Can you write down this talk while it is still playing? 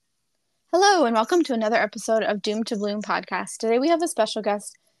Hello, and welcome to another episode of Doom to Bloom podcast. Today we have a special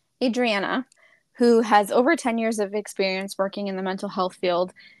guest, Adriana, who has over 10 years of experience working in the mental health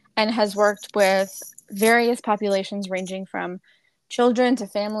field and has worked with various populations ranging from children to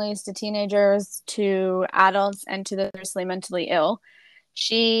families to teenagers to adults and to the seriously mentally ill.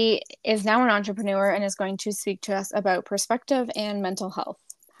 She is now an entrepreneur and is going to speak to us about perspective and mental health.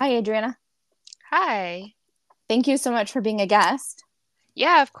 Hi, Adriana. Hi. Thank you so much for being a guest.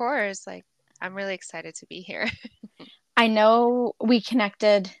 Yeah, of course. I'm really excited to be here. I know we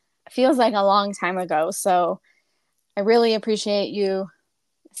connected, feels like a long time ago. So I really appreciate you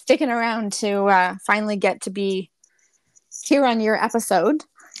sticking around to finally get to be here on your episode.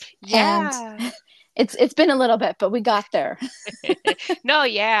 And Yeah. it's been a little bit, but we got there. No,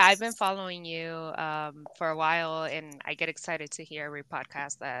 yeah, I've been following you for a while, and I get excited to hear every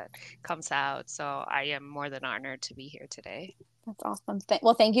podcast that comes out. So I am more than honored to be here today. That's awesome.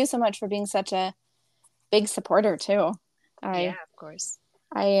 Well, thank you so much for being such a big supporter too. Yeah, I of course.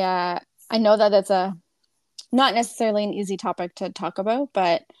 I I know that it's a not necessarily an easy topic to talk about,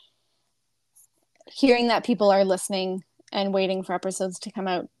 but hearing that people are listening and waiting for episodes to come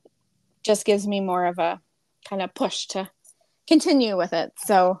out just gives me more of a kind of push to continue with it.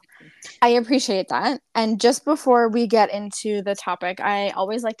 So I appreciate that. And just before we get into the topic, I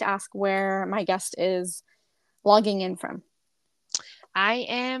always like to ask where my guest is logging in from. I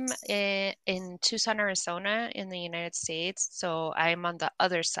am in Tucson, Arizona, in the United States. So I'm on the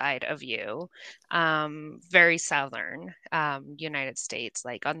other side of you, very southern United States,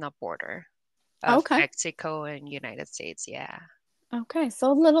 like on the border of Okay. Mexico and United States. Yeah. Okay. So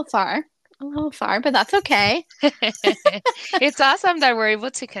a little far, but that's okay. It's awesome that we're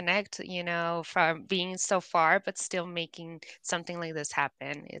able to connect, from being so far, but still making something like this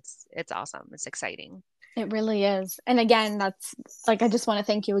happen. It's awesome. It's exciting. It really is. And again, that's like, I just want to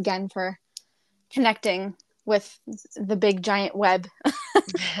thank you again for connecting with the big giant web.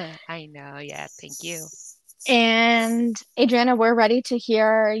 I know. Yeah. Thank you. And Adriana, we're ready to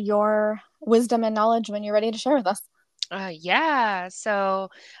hear your wisdom and knowledge when you're ready to share with us. Yeah. So,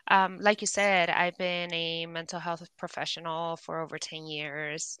 like you said, I've been a mental health professional for over 10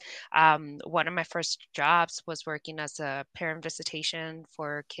 years. One of my first jobs was working as a parent visitation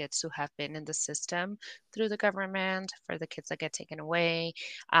for kids who have been in the system through the government, for the kids that get taken away.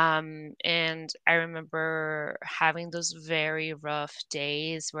 And I remember having those very rough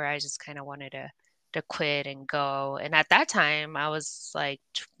days where I just kind of wanted to quit and go. And at that time, I was like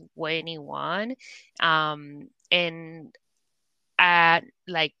 21. And at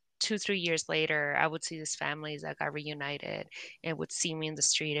like 2, 3 years later, I would see these families that got reunited and would see me in the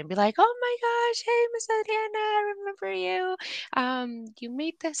street and be like, "Oh my gosh, hey, Miss Adriana, I remember you. You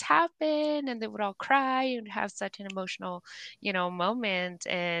made this happen." And they would all cry and have such an emotional, moment.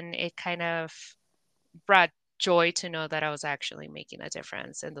 And it kind of brought joy to know that I was actually making a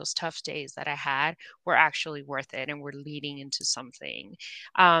difference, and those tough days that I had were actually worth it and were leading into something.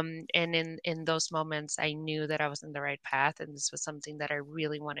 And in those moments, I knew that I was in the right path, and this was something that I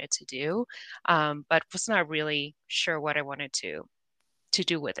really wanted to do, but was not really sure what I wanted to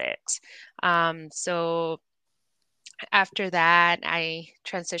do with it. So after that, I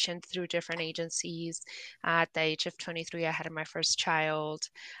transitioned through different agencies. At the age of 23, I had my first child.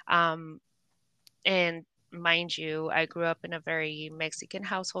 Um, and mind you, I grew up in a very Mexican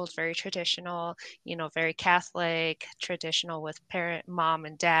household, very traditional, very Catholic, traditional with parent, mom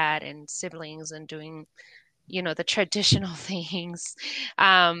and dad and siblings and doing, the traditional things.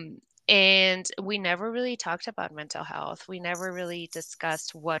 Um, and we never really talked about mental health. We never really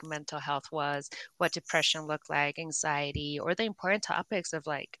discussed what mental health was, what depression looked like, anxiety, or the important topics of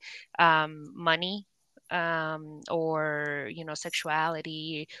like money, or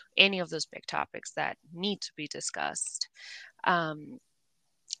sexuality, any of those big topics that need to be discussed. um,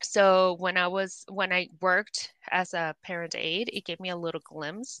 so when I worked as a parent aide, it gave me a little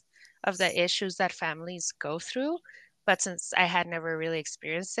glimpse of the issues that families go through. But since I had never really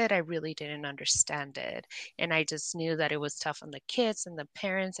experienced it, I really didn't understand it. And I just knew that it was tough on the kids and the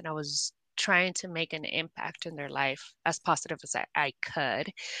parents, and I was trying to make an impact in their life as positive as I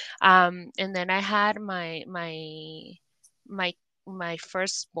could. And then I had my my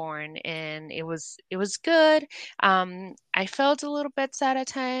firstborn, and it was good. I felt a little bit sad at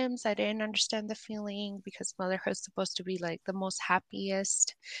times. I didn't understand the feeling because motherhood is supposed to be like the most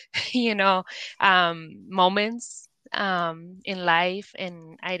happiest, you know, moments in life,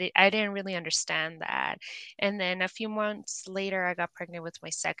 and I didn't really understand that. And then a few months later, I got pregnant with my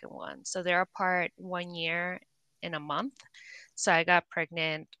second one. So they're apart 1 year and a month. So I got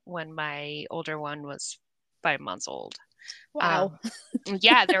pregnant when my older one was 5 months old. Wow. Um,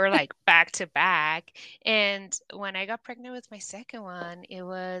 yeah, they were like back to back. And when I got pregnant with my second one, it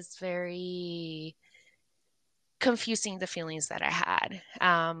was very confusing, the feelings that I had.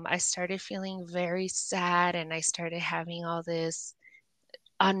 I started feeling very sad and I started having all this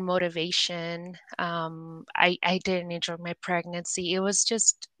unmotivation. I didn't enjoy my pregnancy. It was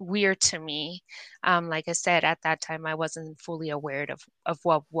just weird to me. Like I said, at that time, I wasn't fully aware of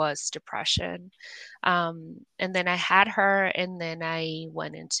what was depression. And then I had her, and then I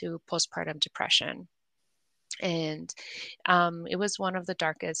went into postpartum depression. And it was one of the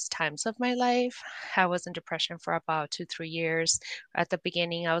darkest times of my life. I was in depression for about 2, 3 years. At the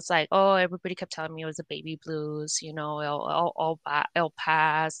beginning, I was like, oh, everybody kept telling me it was a baby blues, it'll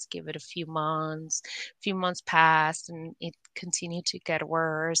pass, give it a few months. A few months passed and it continued to get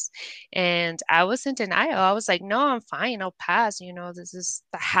worse. And I was in denial. I was like, no, I'm fine, I'll pass. This is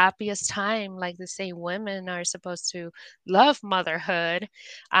the happiest time. Like they say, women are supposed to love motherhood.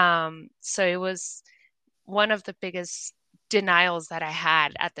 So it was one of the biggest denials that I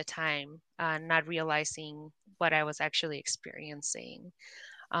had at the time, not realizing what I was actually experiencing.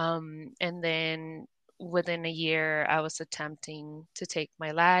 And then within a year, I was attempting to take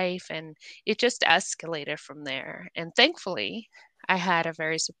my life, and it just escalated from there. And thankfully, I had a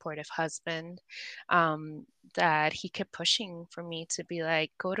very supportive husband that he kept pushing for me to be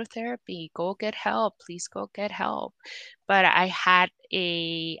like, go to therapy, go get help, please go get help. But I had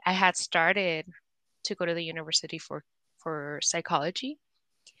started to go to the university for psychology,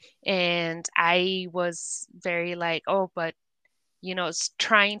 and I was very like, oh, but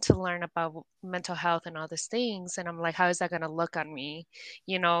trying to learn about mental health and all these things, and I'm like, how is that going to look on me?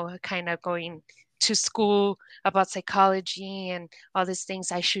 Kind of going to school about psychology and all these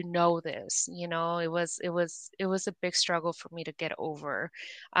things, I should know this. It was a big struggle for me to get over,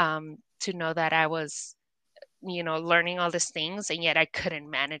 to know that I was learning all these things and yet I couldn't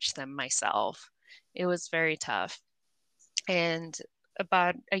manage them myself. It was very tough. And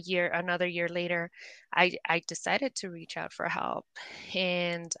about another year later, I decided to reach out for help.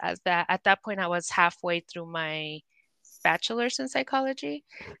 And at that point, I was halfway through my bachelor's in psychology,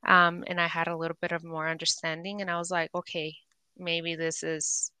 and I had a little bit of more understanding. And I was like, okay, maybe this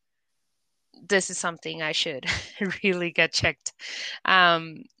is something I should really get checked.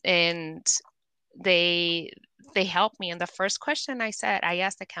 And they they helped me. And the first question I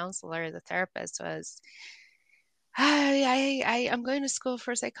asked the counselor, the therapist, was, I'm going to school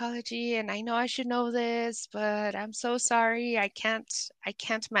for psychology and I know I should know this, but I'm so sorry. I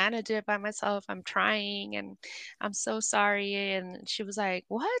can't manage it by myself. I'm trying and I'm so sorry. And she was like,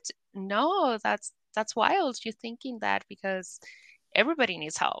 "What? No, that's wild. You're thinking that because everybody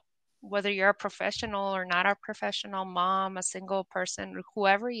needs help. Whether you're a professional or not a professional, mom, a single person,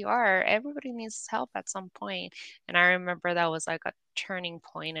 whoever you are, everybody needs help at some point." And I remember that was like a turning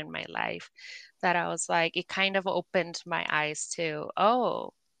point in my life, that I was like, it kind of opened my eyes to,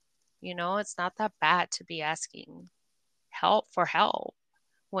 oh, it's not that bad to be asking help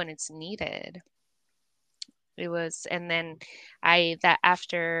when it's needed. It was, and then that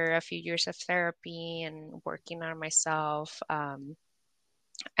after a few years of therapy and working on myself,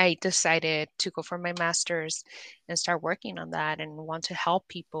 I decided to go for my master's and start working on that and want to help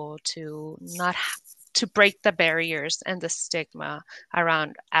people to not to break the barriers and the stigma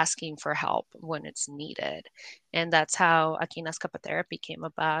around asking for help when it's needed. And that's how Aquí Nazca Therapy came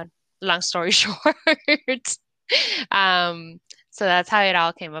about. Long story short. um, so that's how it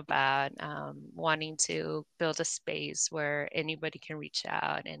all came about, wanting to build a space where anybody can reach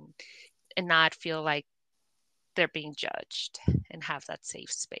out and not feel like they're being judged and have that safe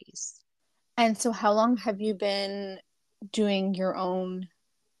space. And so, how long have you been doing your own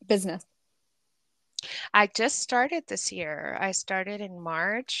business? I just started this year. I started in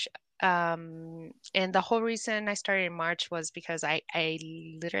March. And the whole reason I started in March was because I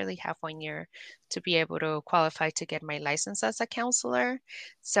literally have 1 year to be able to qualify to get my license as a counselor.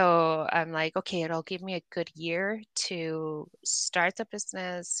 So I'm like, okay, it'll give me a good year to start the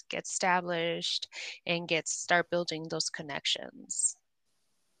business, get established, and start building those connections.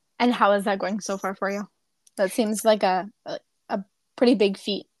 And how is that going so far for you? That seems like a pretty big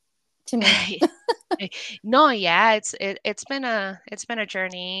feat to me. No, yeah, it's been a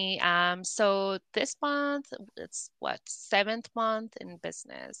journey. So this month it's what, seventh month in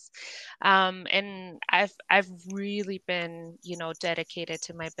business. And I've really been, dedicated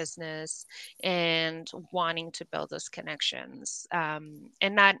to my business and wanting to build those connections.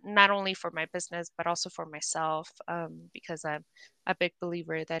 And not only for my business, but also for myself, because I'm a big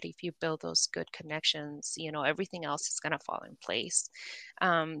believer that if you build those good connections, everything else is gonna fall in place.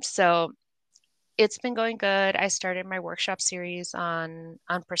 So it's been going good. I started my workshop series on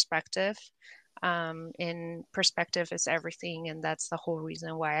perspective. And perspective is everything, and that's the whole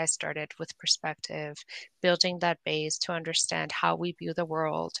reason why I started with perspective, building that base to understand how we view the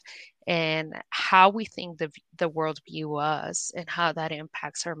world and how we think the world view us and how that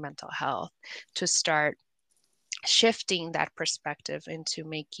impacts our mental health, to start shifting that perspective into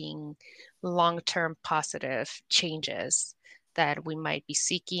making long-term positive changes that we might be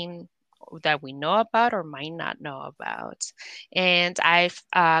seeking, that we know about or might not know about. And I've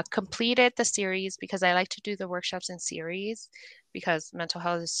completed the series because I like to do the workshops in series, because mental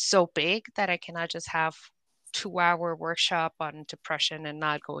health is so big that I cannot just have 2-hour workshop on depression and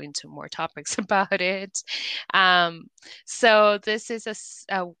not go into more topics about it. Um, so this is a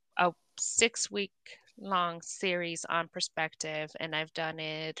 6-week long series on perspective, and I've done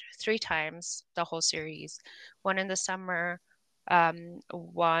it 3 times, the whole series. One in the summer,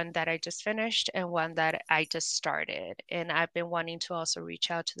 one that I just finished, and one that I just started. And I've been wanting to also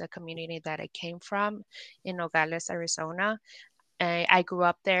reach out to the community that I came from in Nogales, Arizona. I grew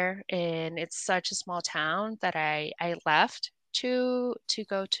up there, and it's such a small town that I left to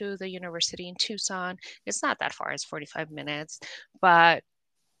go to the university in Tucson. It's not that far; it's 45 minutes, but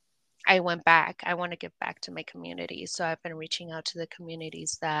I went back. I want to give back to my community. So I've been reaching out to the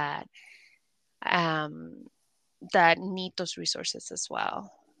communities um, that need those resources as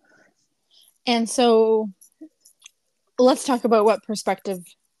well. And so let's talk about what perspective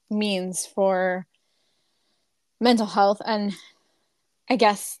means for mental health, and I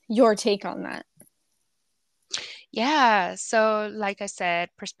guess your take on that. Yeah. So like I said,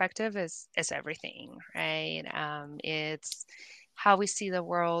 perspective is everything, right? It's how we see the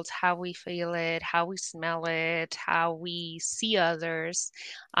world, how we feel it, how we smell it, how we see others,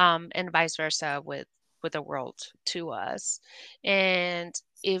 and vice versa with the world to us. And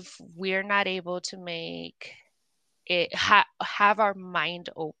if we're not able to make it have our mind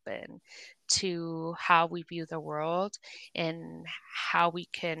open to how we view the world and how we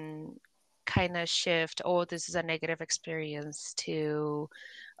can kind of shift, oh, this is a negative experience, to,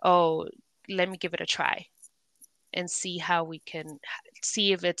 oh, let me give it a try and see how we can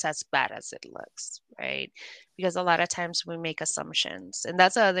see if it's as bad as it looks, right? Because a lot of times we make assumptions, and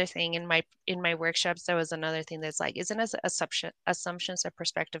that's the other thing in my workshops. There was another thing that's like, isn't assumptions or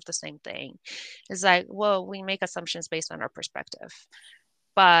perspective the same thing? It's like, well, we make assumptions based on our perspective,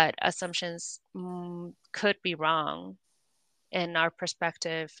 but assumptions could be wrong. In our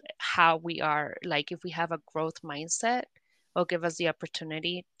perspective, how we are, like, if we have a growth mindset, will give us the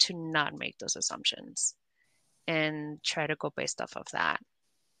opportunity to not make those assumptions and try to go based off of that.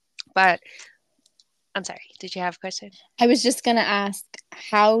 But I'm sorry, did you have a question? I was just going to ask,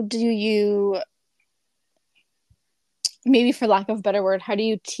 how do you, maybe for lack of a better word, how do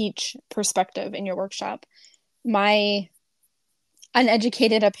you teach perspective in your workshop? My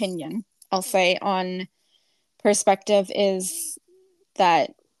uneducated opinion, I'll say, on perspective is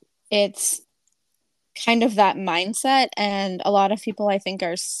that it's kind of that mindset, and a lot of people, I think,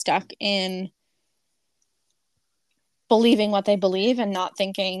 are stuck in believing what they believe and not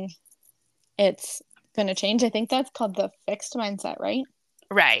thinking it's going to change. I think that's called the fixed mindset, right?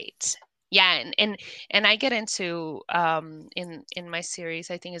 Right. Yeah, and I get into in my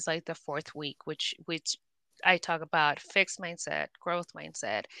series, I think it's like the fourth week, which I talk about fixed mindset, growth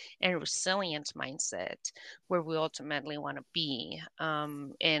mindset, and resilient mindset, where we ultimately want to be,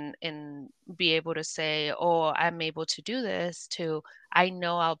 and be able to say, oh, I'm able to do this, to I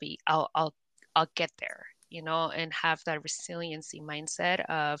know I'll get there, and have that resiliency mindset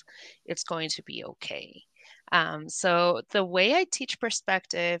of it's going to be okay. So the way I teach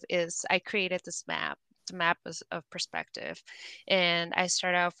perspective is I created this map. The map is of perspective. And I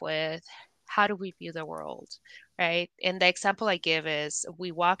start off with, how do we view the world, right? And the example I give is,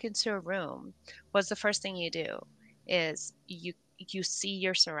 we walk into a room. What's the first thing you do? Is you see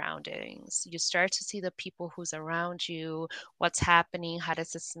your surroundings. You start to see the people who's around you, what's happening, how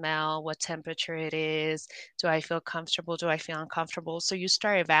does it smell, what temperature it is, do I feel comfortable, do I feel uncomfortable? So you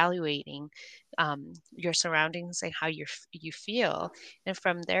start evaluating your surroundings and how you feel. And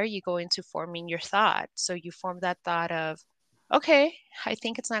from there, you go into forming your thought. So you form that thought of, okay, I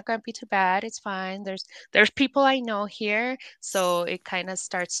think it's not going to be too bad. It's fine. There's people I know here. So it kind of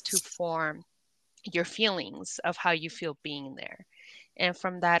starts to form your feelings of how you feel being there. And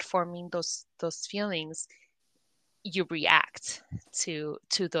from that, forming those feelings, you react to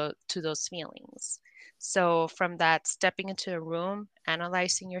those feelings. So from that, stepping into a room,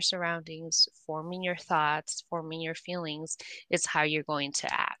 analyzing your surroundings, forming your thoughts, forming your feelings, is how you're going to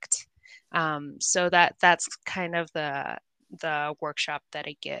act. So that's kind of the workshop that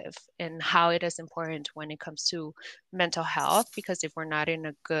I give and how it is important when it comes to mental health. Because if we're not in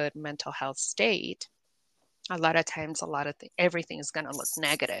a good mental health state, a lot of times, everything is going to look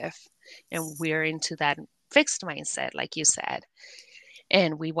negative, and we're into that fixed mindset, like you said,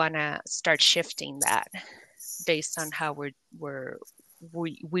 and we want to start shifting that based on how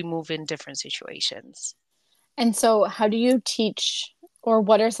we move in different situations. And so, how do you teach, or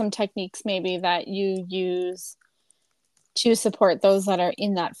what are some techniques maybe that you use to support those that are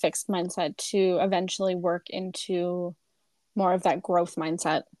in that fixed mindset to eventually work into more of that growth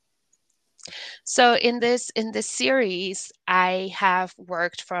mindset? So in this series, I have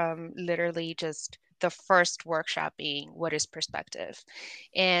worked from literally just the first workshop being what is perspective.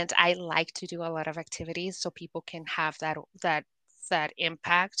 And I like to do a lot of activities so people can have that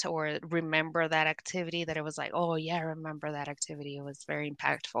impact or remember that activity, that it was like, oh yeah, I remember that activity. It was very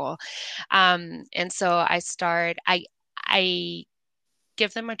impactful. And so I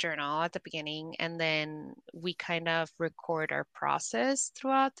give them a journal at the beginning, and then we kind of record our process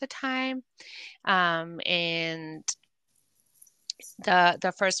throughout the time. And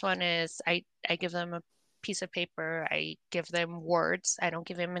the first one is I give them a piece of paper. I give them words. I don't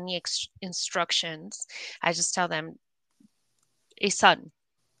give them any instructions. I just tell them a sun.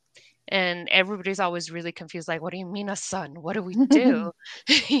 And everybody's always really confused, like, what do you mean a sun? What do we do?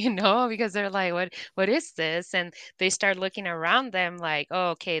 Because they're like, what is this? And they start looking around them like, oh,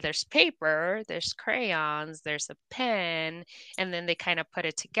 okay, there's paper, there's crayons, there's a pen, and then they kind of put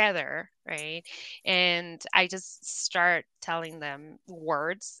it together, right? And I just start telling them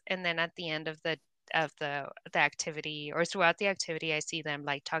words, and then at the end of the activity, or throughout the activity, I see them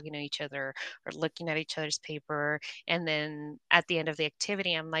like talking to each other or looking at each other's paper. And then at the end of the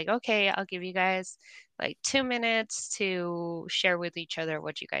activity, I'm like, okay, I'll give you guys like 2 minutes to share with each other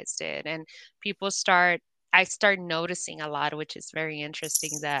what you guys did. And I start noticing a lot, which is very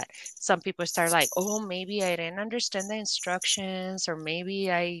interesting, that some people start like, oh, maybe I didn't understand the instructions, or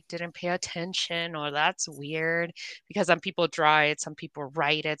maybe I didn't pay attention, or that's weird. Because some people draw it, some people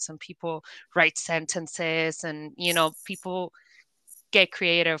write it, some people write sentences, and, people get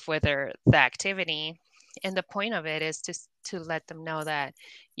creative with the activity. And the point of it is to let them know that,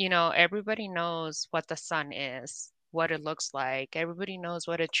 everybody knows what the sun is, what it looks like. Everybody knows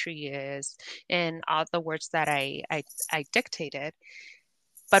what a tree is, and all the words that I dictated,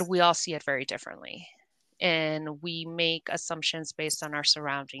 but we all see it very differently. And we make assumptions based on our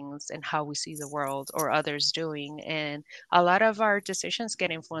surroundings and how we see the world or others doing. And a lot of our decisions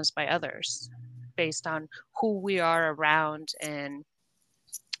get influenced by others based on who we are around and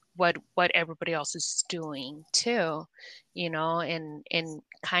what everybody else is doing too, and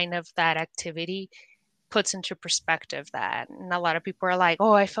kind of that activity puts into perspective that. And a lot of people are like,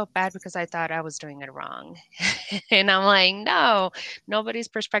 oh, I felt bad because I thought I was doing it wrong. And I'm like, no, nobody's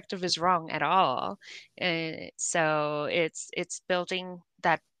perspective is wrong at all. And so it's building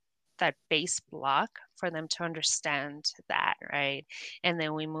that base block for them to understand that, right? And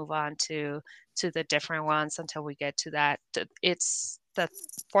then we move on to the different ones until we get to that. It's the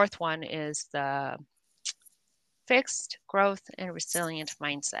fourth one is the fixed growth and resilient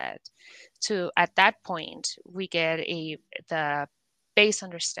mindset. To At that point, we get the base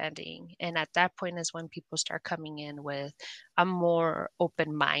understanding, and at that point is when people start coming in with a more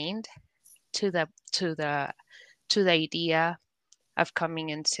open mind to the idea of coming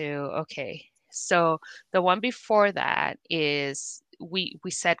into, okay, so the one before that is we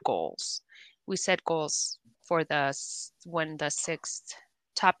set goals. We set goals for when the sixth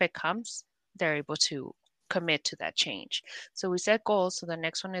topic comes, they're able to commit to that change. So we set goals. So the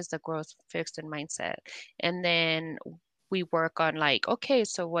next one is the growth fixed and mindset. And then we work on like, okay,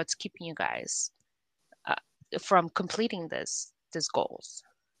 so what's keeping you guys uh, from completing this goals,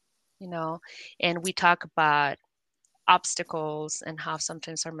 you know? And we talk about obstacles and how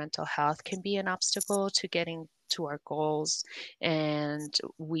sometimes our mental health can be an obstacle to getting to our goals. And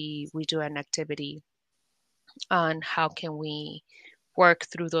we do an activity on how can we work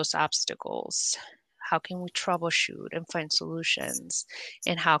through those obstacles, how can we troubleshoot and find solutions,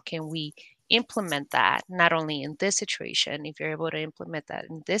 and how can we implement that not only in this situation. If you're able to implement that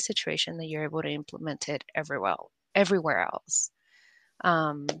in this situation, then you're able to implement it everywhere else.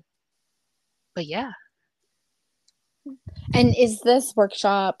 um, but yeah. And is this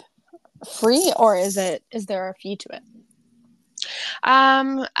workshop free, or is there a fee to it?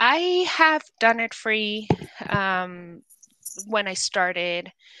 I have done it free when I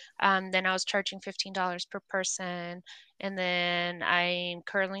started. Then I was charging $15 per person. And then I'm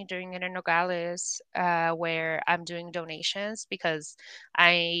currently doing it in Nogales, where I'm doing donations because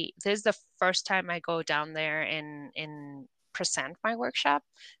this is the first time I go down there in present my workshop.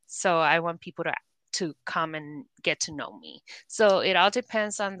 So I want people to come and get to know me. So it all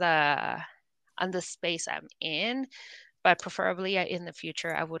depends on the space I'm in, but preferably in the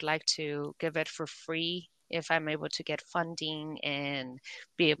future, I would like to give it for free if I'm able to get funding and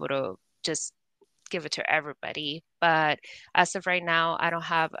be able to just give it to everybody. But as of right now, I don't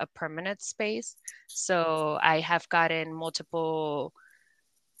have a permanent space. So I have gotten multiple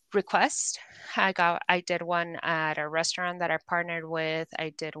requests. I did one at a restaurant that I partnered with. I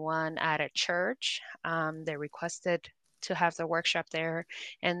did one at a church. They requested to have the workshop there.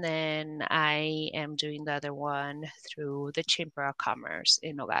 And then I am doing the other one through the Chamber of Commerce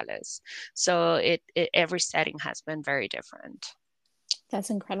in Nogales. So every setting has been very different. That's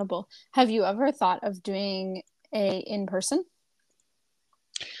incredible. Have you ever thought of doing a in-person?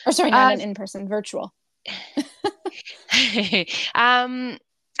 Or sorry, not Uh, an in-person, virtual. um,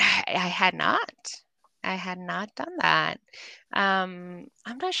 I had not. I had not done that. I'm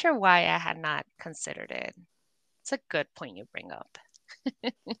not sure why I had not considered it. It's a good point you bring up.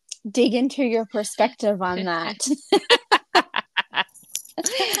 Dig into your perspective on that.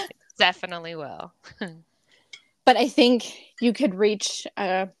 Definitely will. But I think you could reach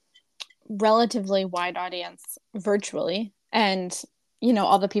a relatively wide audience virtually. And, you know,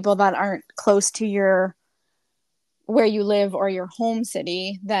 all the people that aren't close to your where you live or your home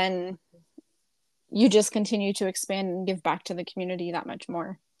city, then you just continue to expand and give back to the community that much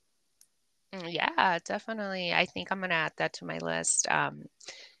more. Yeah, definitely. I think I'm gonna add that to my list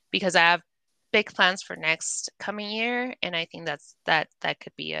because I have big plans for next coming year, and I think that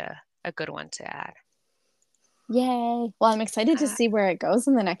could be a good one to add. Yay. Well, I'm excited to Uh, see where it goes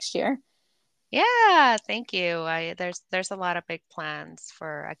in the next year. Yeah, thank you. There's a lot of big plans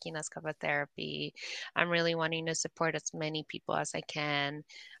for Aquinas Cover Therapy. I'm really wanting to support as many people as I can.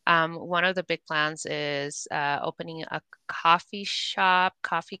 One of the big plans is opening a coffee shop,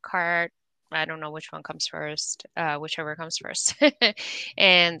 coffee cart. I don't know which one comes first, whichever comes first.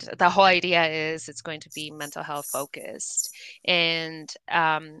 And the whole idea is it's going to be mental health focused. And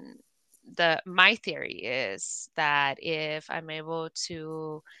the my theory is that if I'm able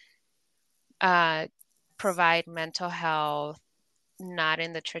to uh, provide mental health not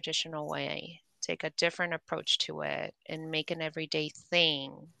in the traditional way, take a different approach to it, and make an everyday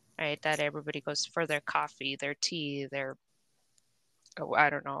thing, right? That everybody goes for their coffee, their tea, their, oh, I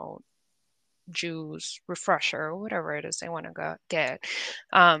don't know, juice, refresher, whatever it is they want to go get.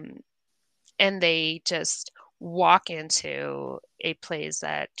 Um, and they just walk into a place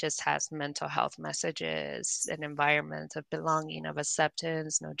that just has mental health messages, an environment of belonging, of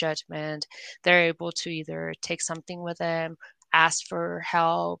acceptance, no judgment. They're able to either take something with them, ask for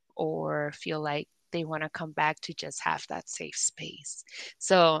help, or feel like they want to come back to just have that safe space.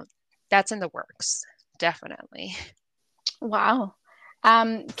 So that's in the works, definitely. Wow.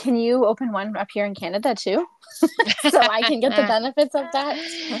 Can you open one up here in Canada too? So I can get the benefits of that.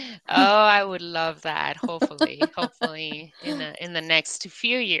 Oh, I would love that. Hopefully in the next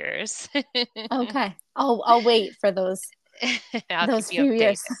few years. Okay. I'll wait for I'll keep those you few updated.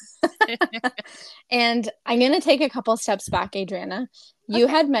 years. And I'm going to take a couple steps back, Adriana. You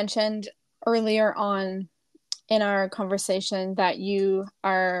Okay. had mentioned earlier on in our conversation that you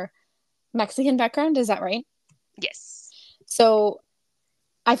are Mexican background. Is that right? Yes. So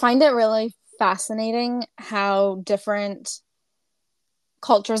I find it really fascinating how different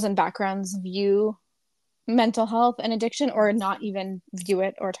cultures and backgrounds view mental health and addiction, or not even view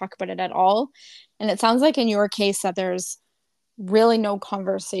it or talk about it at all. And it sounds like in your case that there's really no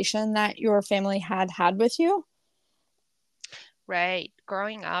conversation that your family had with you. Right.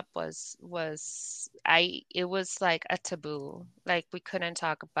 Growing up was I it was like a taboo. Like we couldn't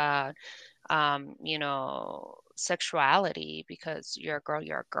talk about sexuality because you're a girl,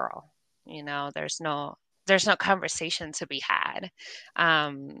 you're a girl. There's no conversation to be had.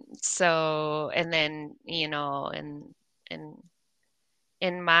 So and then, in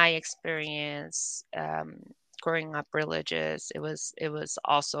in my experience, growing up religious, it was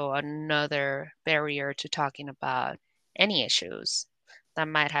also another barrier to talking about any issues that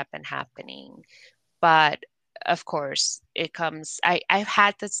might have been happening. But of course, it comes. I've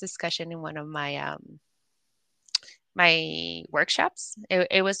had this discussion in one of my workshops.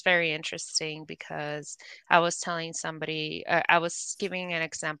 It was very interesting because I was telling somebody, I was giving an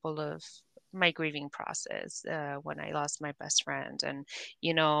example of my grieving process when I lost my best friend, and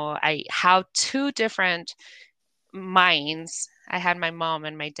I how two different minds. I had my mom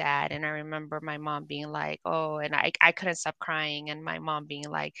and my dad, and I remember my mom being like, "Oh," and I couldn't stop crying, and my mom being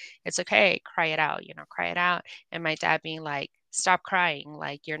like, "It's okay, cry it out, cry it out," and my dad being like, stop crying,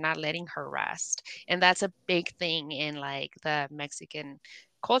 like you're not letting her rest. And that's a big thing in like the Mexican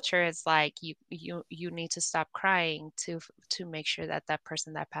culture. It's like you need to stop crying to make sure that that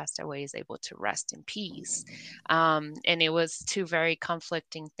person that passed away is able to rest in peace. And it was two very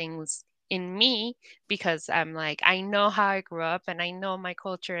conflicting things in me, because I'm like, I know how I grew up and I know my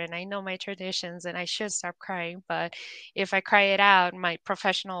culture and I know my traditions and I should stop crying. But if I cry it out, my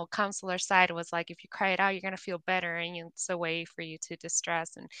professional counselor side was like, if you cry it out, you're going to feel better. And it's a way for you to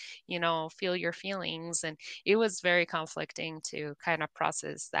distress and, feel your feelings. And it was very conflicting to kind of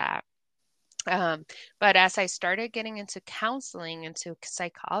process that. Um, but as I started getting into counseling, into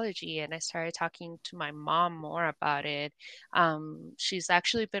psychology, and I started talking to my mom more about it, she's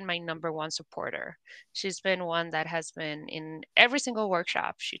actually been my number one supporter. She's been one that has been in every single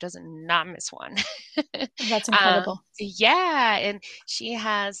workshop. She doesn't not miss one. That's incredible. Yeah, and she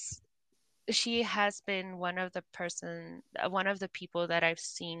has been one of the people that I've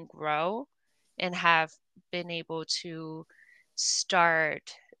seen grow and have been able to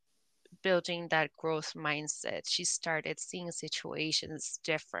start building that growth mindset. She started seeing situations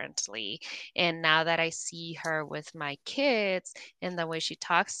differently. And now that I see her with my kids and the way she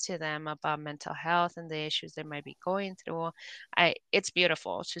talks to them about mental health and the issues they might be going through, it's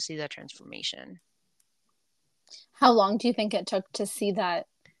beautiful to see that transformation. How long do you think it took to see that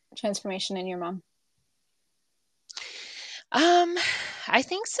transformation in your mom? Um, I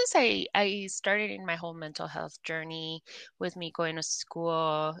think since I started in my whole mental health journey with me going to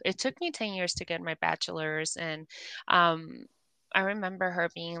school, it took me 10 years to get my bachelor's. And um I remember her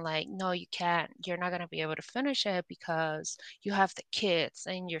being like, "No, you can't. You're not going to be able to finish it because you have the kids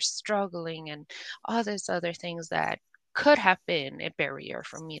and you're struggling," and all these other things that could have been a barrier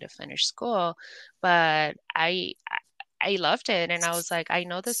for me to finish school. But I loved it, and I was like, I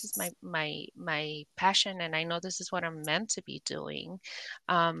know this is my passion, and I know this is what I'm meant to be doing.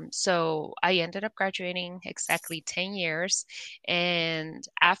 So I ended up graduating exactly 10 years, and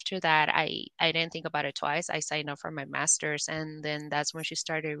after that, I didn't think about it twice. I signed up for my master's, and then that's when she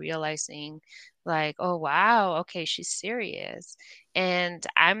started realizing, like, oh wow, okay, she's serious. And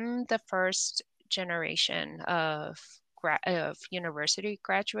I'm the first generation of university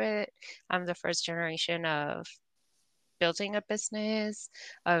graduate. I'm the first generation of building a business,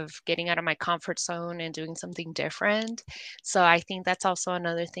 of getting out of my comfort zone and doing something different. So I think that's also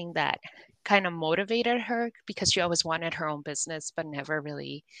another thing that kind of motivated her, because she always wanted her own business but never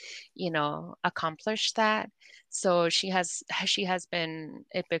really, accomplished that. So she has been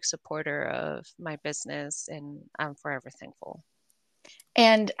a big supporter of my business, and I'm forever thankful.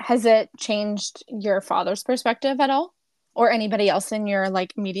 And has it changed your father's perspective at all? Or anybody else in your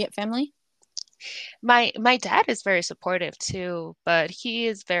like immediate family? My dad is very supportive too, but he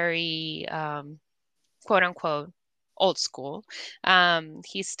is very quote unquote old school.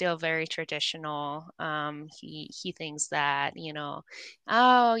 He's still very traditional. He thinks that,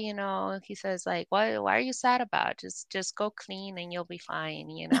 oh, he says like, why are you sad about? Just go clean and you'll be fine.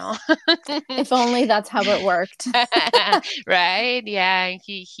 If only that's how it worked. Right? Yeah.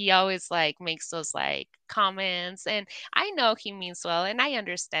 He always like makes those like comments, and I know he means well, and I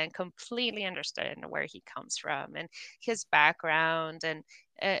completely understand where he comes from and his background, and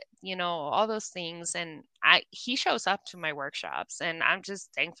all those things. And he shows up to my workshops, and I'm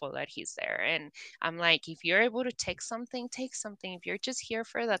just thankful that he's there. And I'm like, if you're able to take something, take something. If you're just here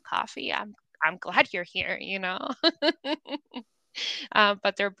for the coffee, I'm glad you're here.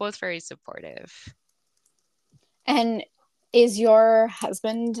 But they're both very supportive. And is your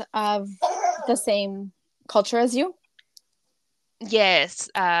husband of the same culture as you? Yes,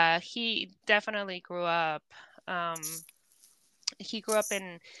 he definitely grew up. Um, he grew up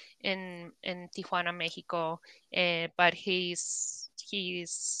in Tijuana, Mexico, but his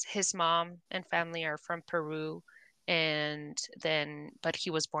mom and family are from Peru, and then but he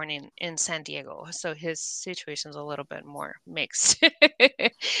was born in San Diego, so his situation's a little bit more mixed.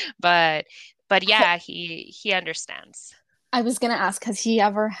 but but yeah, he understands. I was going to ask, has he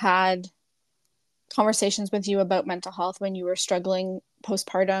ever had conversations with you about mental health when you were struggling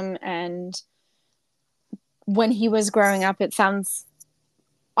postpartum? And when he was growing up, it sounds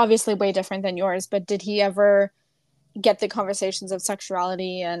obviously way different than yours, but did he ever get the conversations of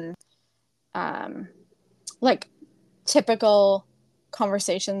sexuality and um, like typical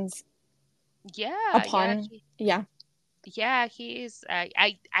conversations Yeah, yeah, upon, yeah. yeah, he's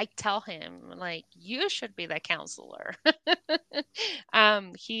I tell him like, you should be the counselor.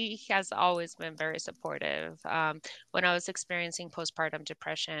 He has always been very supportive. When I was experiencing postpartum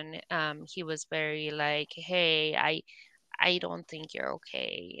depression, he was very like, hey, I don't think you're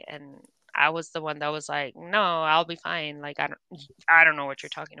okay. And I was the one that was like, no, I'll be fine. Like, I don't know what you're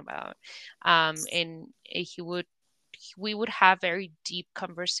talking about. And we would have very deep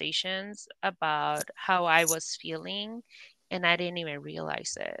conversations about how I was feeling, and I didn't even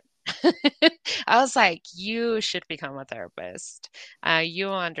realize it. I was like, you should become a therapist. You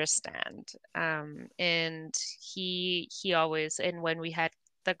understand. And he always, and when we had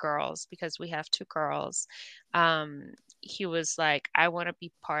the girls, because we have two girls, um, he was like, I want to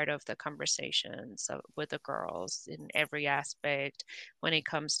be part of the conversations with the girls in every aspect when it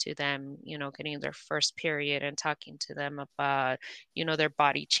comes to them, getting their first period, and talking to them about, their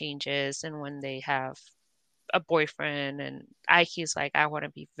body changes, and when they have a boyfriend. And he's like, I want to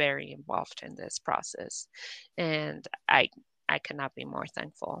be very involved in this process. And I cannot be more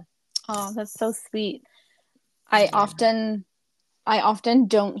thankful. Oh, that's so sweet. I Yeah. often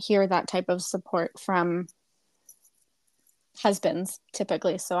don't hear that type of support from husbands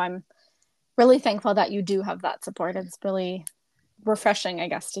typically. So I'm really thankful that you do have that support. It's really refreshing, I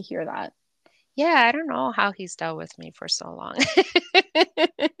guess, to hear that. Yeah, I don't know how he's dealt with me for so long.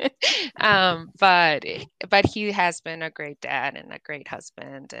 But he has been a great dad and a great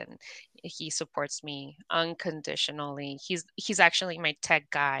husband, and he supports me unconditionally. He's actually my tech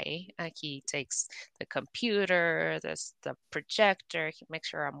guy. He takes the computer, the projector. He makes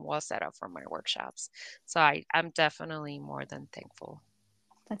sure I'm well set up for my workshops. So I'm definitely more than thankful.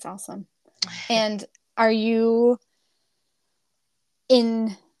 That's awesome. And are you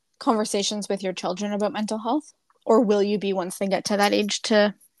in conversations with your children about mental health, or will you be once they get to that age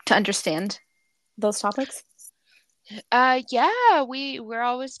to understand those topics? Yeah, we're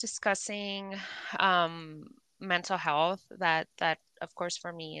always discussing um mental health. That of course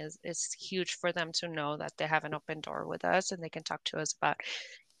for me is huge for them to know that they have an open door with us, and they can talk to us about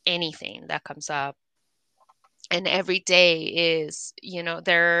anything that comes up. And every day is,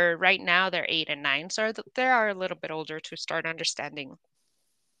 they're right now they're 8 and 9, so they are a little bit older to start understanding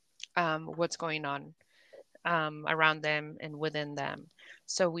what's going on around them and within them.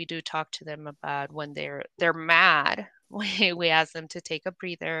 So we do talk to them about when they're mad. We ask them to take a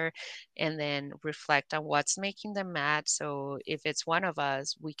breather and then reflect on what's making them mad. So if it's one of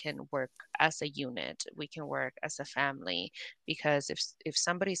us, we can work as a unit. We can work as a family, because if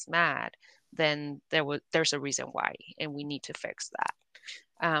somebody's mad, then there's a reason why, and we need to fix that.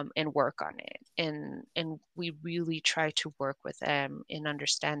 And work on it, and we really try to work with them in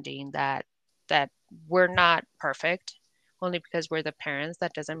understanding that we're not perfect. Only because we're the parents,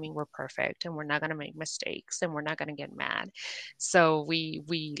 that doesn't mean we're perfect, and we're not going to make mistakes, and we're not going to get mad. So we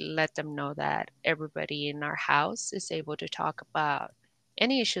let them know that everybody in our house is able to talk about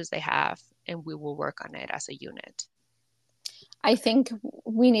any issues they have, and we will work on it as a unit. I think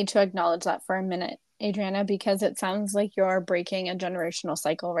we need to acknowledge that for a minute, Adriana, because it sounds like you're breaking a generational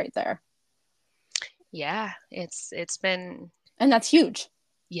cycle right there. Yeah, it's been, And that's huge.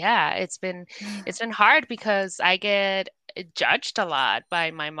 yeah, it's been hard, because I get judged a lot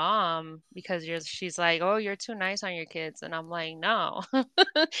by my mom, because she's like, "Oh, you're too nice on your kids." And I'm like, "No."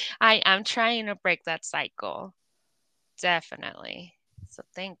 I'm trying to break that cycle. Definitely. So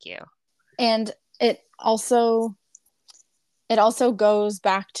thank you. And it also goes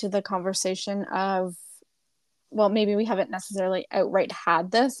back to the conversation of, well, maybe we haven't necessarily outright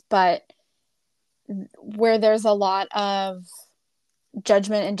had this, but where there's a lot of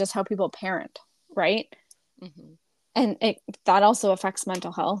judgment in just how people parent, right? Hmm. And that also affects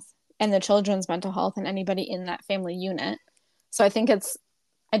mental health and the children's mental health and anybody in that family unit. So I think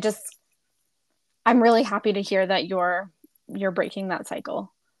I just I'm really happy to hear that you're breaking that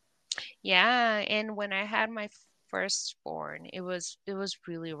cycle. Yeah, and when I had my firstborn, it was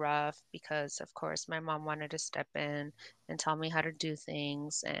really rough, because of course my mom wanted to step in and tell me how to do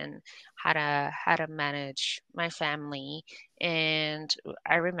things, and how to manage my family. And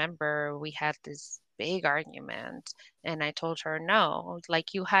I remember we had this big argument, and I told her, "No,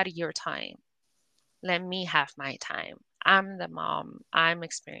 like, you had your time. Let me have my time. I'm the mom. I'm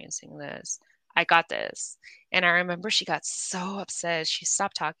experiencing this. I got this." And I remember she got so upset. She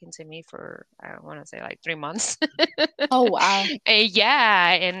stopped talking to me for, I don't want to say, like 3 months. Oh wow.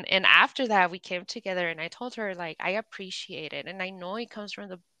 Yeah. And after that, we came together, and I told her, like, I appreciate it. And I know it comes from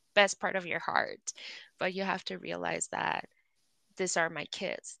the best part of your heart, but you have to realize that these are my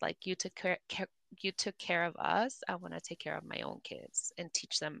kids. Like, you took care of us. I want to take care of my own kids and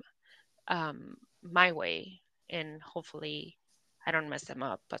teach them my way, and hopefully I don't mess them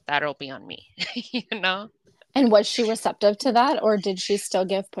up, but that'll be on me, you know? And was she receptive to that, or did she still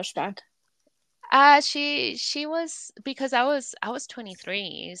give pushback? She was, because I was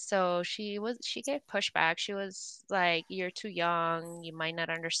 23, so she gave pushback. She was like, "You're too young. You might not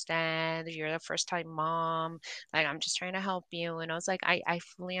understand. You're the first time mom. Like, I'm just trying to help you." And I was like, I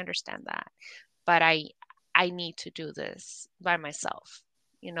fully understand that, but I need to do this by myself.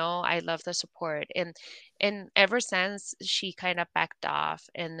 I love the support, and ever since she kind of backed off,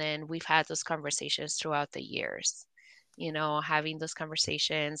 and then we've had those conversations throughout the years, having those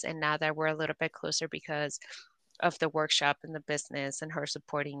conversations. And now that we're a little bit closer because of the workshop and the business and her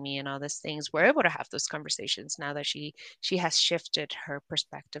supporting me and all these things, we're able to have those conversations now that she has shifted her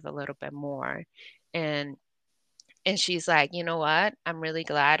perspective a little bit more. And and she's like, "You know what? I'm really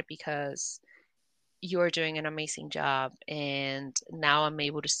glad because you're doing an amazing job. And now I'm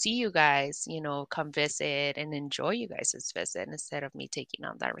able to see you guys, come visit and enjoy you guys' visit instead of me taking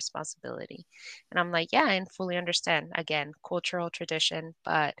on that responsibility." And I'm like, yeah, and fully understand. Again, cultural tradition,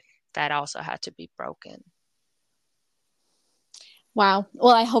 but that also had to be broken. Wow.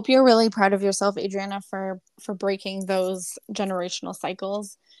 Well, I hope you're really proud of yourself, Adriana, for breaking those generational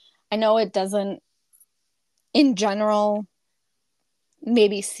cycles. I know it doesn't in general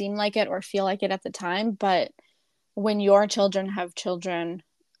maybe seem like it or feel like it at the time, but when your children have children,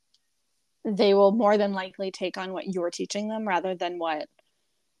 they will more than likely take on what you're teaching them rather than what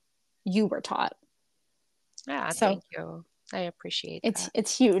you were taught. Yeah, So thank you. I appreciate it's that.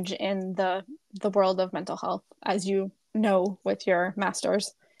 it's huge in the world of mental health, as you know with your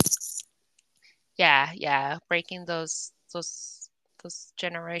master's. Yeah, yeah. Breaking those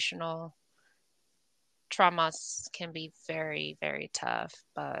generational traumas can be very, very tough,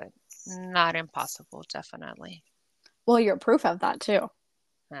 but not impossible, definitely. Well, you're proof of that too.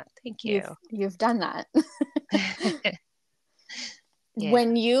 Thank You've you. you've done that. Yeah.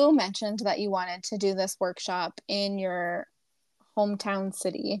 When you mentioned that you wanted to do this workshop in your hometown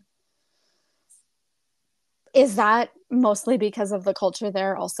city, is that mostly because of the culture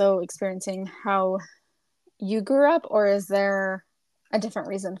there also experiencing how you grew up, or is there a different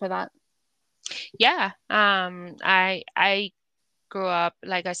reason for that? Yeah. I grew up,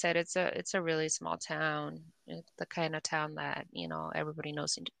 like I said, it's a really small town. It's the kind of town that, everybody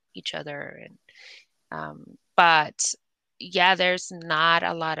knows each other. And but yeah, there's not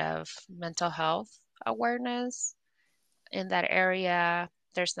a lot of mental health awareness in that area.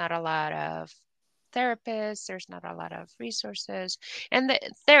 There's not a lot of therapists, there's not a lot of resources. And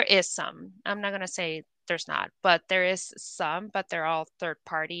there is some. I'm not going to say there's not, but there is some, but they're all third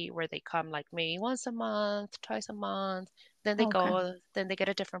party, where they come like maybe once a month, twice a month, then they Okay. go, then they get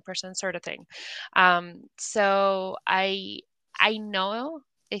a different person, sort of thing. So I know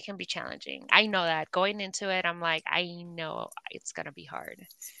it can be challenging. I know that going into it, I'm like, I know it's going to be hard.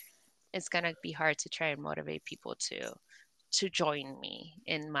 It's going to be hard to try and motivate people to join me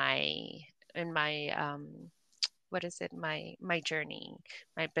in my what is it, my journey,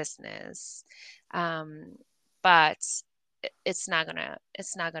 my business. um but it's not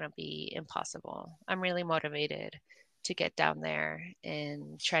gonna be impossible. I'm really motivated to get down there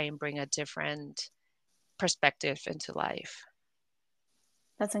and try and bring a different perspective into life.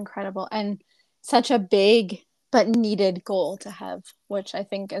 That's incredible. And such a big but needed goal to have, which I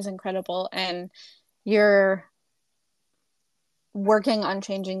think is incredible. And you're working on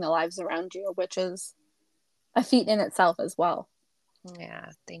changing the lives around you, which is a feat in itself as well. Yeah,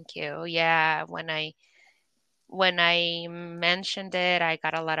 thank you. Yeah, when I mentioned it, I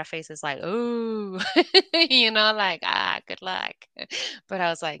got a lot of faces like, "Ooh," like, good luck. But I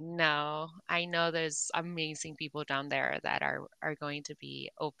was like, no, I know there's amazing people down there that are going to be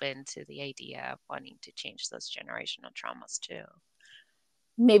open to the idea of wanting to change those generational traumas too.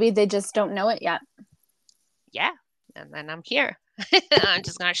 Maybe they just don't know it yet. Yeah. And then I'm here. I'm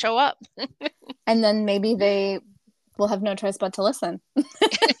just gonna show up. And then maybe they will have no choice but to listen.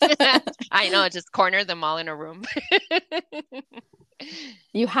 I know, just corner them all in a room.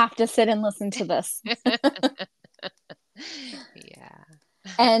 You have to sit and listen to this. Yeah.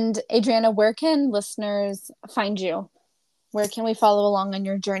 And Adriana, where can listeners find you? Where can we follow along on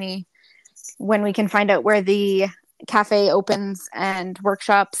your journey when we can find out where the cafe opens and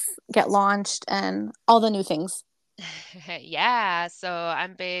workshops get launched and all the new things? Yeah, so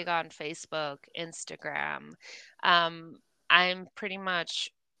I'm big on Facebook, Instagram. Um, I'm pretty much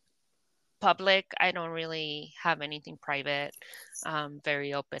public. I don't really have anything private. I'm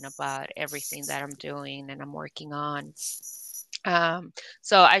very open about everything that I'm doing and I'm working on. Um,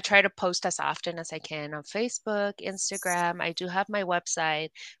 so I try to post as often as I can on Facebook, Instagram. I do have my website.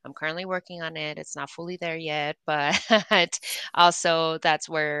 I'm currently working on it. It's not fully there yet, but also that's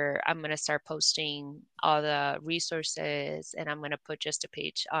where I'm going to start posting all the resources, and I'm going to put just a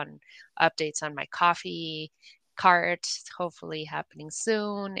page on updates on my coffee cart, hopefully happening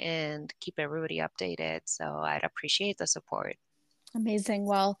soon, and keep everybody updated. So I'd appreciate the support. Amazing.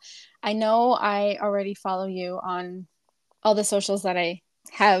 Well, I know I already follow you on all the socials that I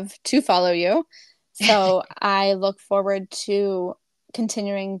have to follow you. So I look forward to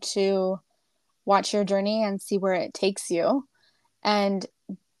continuing to watch your journey and see where it takes you. And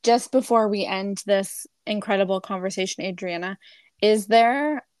just before we end this incredible conversation, Adriana, is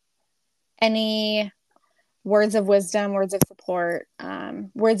there any words of wisdom, words of support,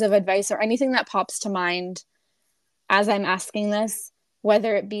 words of advice, or anything that pops to mind as I'm asking this,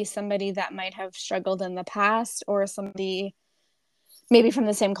 whether it be somebody that might have struggled in the past or somebody maybe from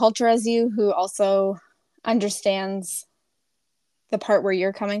the same culture as you who also understands the part where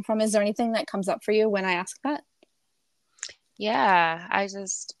you're coming from? Is there anything that comes up for you when I ask that? Yeah, I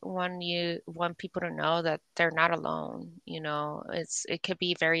just want people to know that they're not alone. It could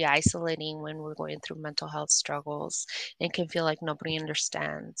be very isolating when we're going through mental health struggles. It can feel like nobody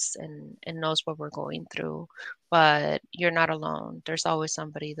understands and knows what we're going through, but you're not alone. There's always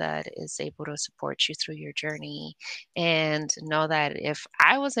somebody that is able to support you through your journey. And know that if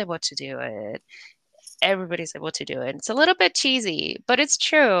I was able to do it, everybody's able to do it. It's a little bit cheesy, but it's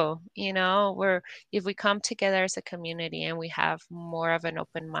true. If we come together as a community and we have more of an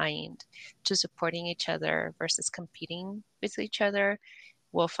open mind to supporting each other versus competing with each other,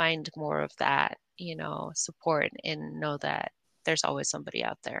 we'll find more of that, support and know that there's always somebody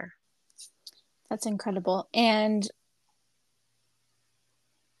out there. That's incredible. And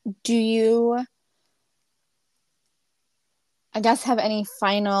do you, I guess, have any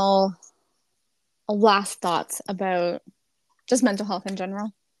final last thoughts about just mental health in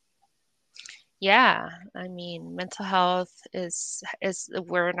general? Yeah, I mean, mental health is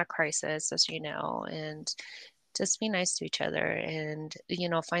we're in a crisis, as you know, and just be nice to each other and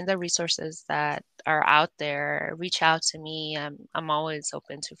find the resources that are out there. Reach out to me. I'm always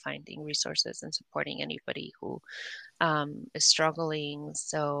open to finding resources and supporting anybody who is struggling.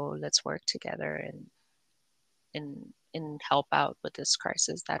 So let's work together and help out with this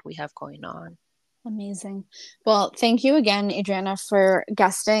crisis that we have going on. Amazing. Well, thank you again, Adriana, for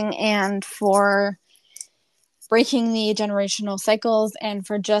guesting and for breaking the generational cycles and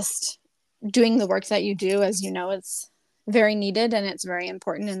for just doing the work that you do. As you know, it's very needed and it's very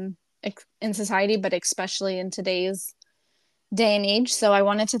important in society, but especially in today's day and age. So I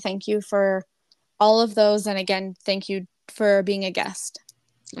wanted to thank you for all of those. And again, thank you for being a guest.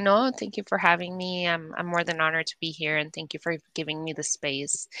 No, thank you for having me. I'm more than honored to be here, and thank you for giving me the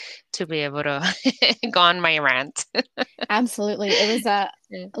space to be able to go on my rant. Absolutely. It was a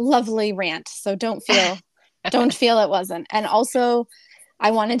lovely rant. So don't feel it wasn't. And also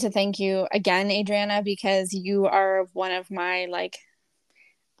I wanted to thank you again, Adriana, because you are one of my like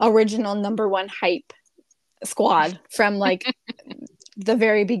original number one hype squad from like the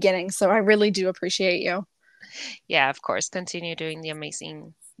very beginning. So I really do appreciate you. Yeah, of course. Continue doing the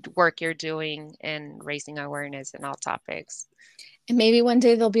amazing work you're doing and raising awareness in all topics. And maybe one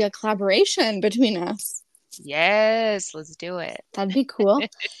day there'll be a collaboration between us. Yes, let's do it. That'd be cool.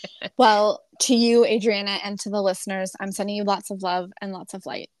 Well, to you, Adriana, and to the listeners, I'm sending you lots of love and lots of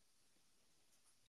light.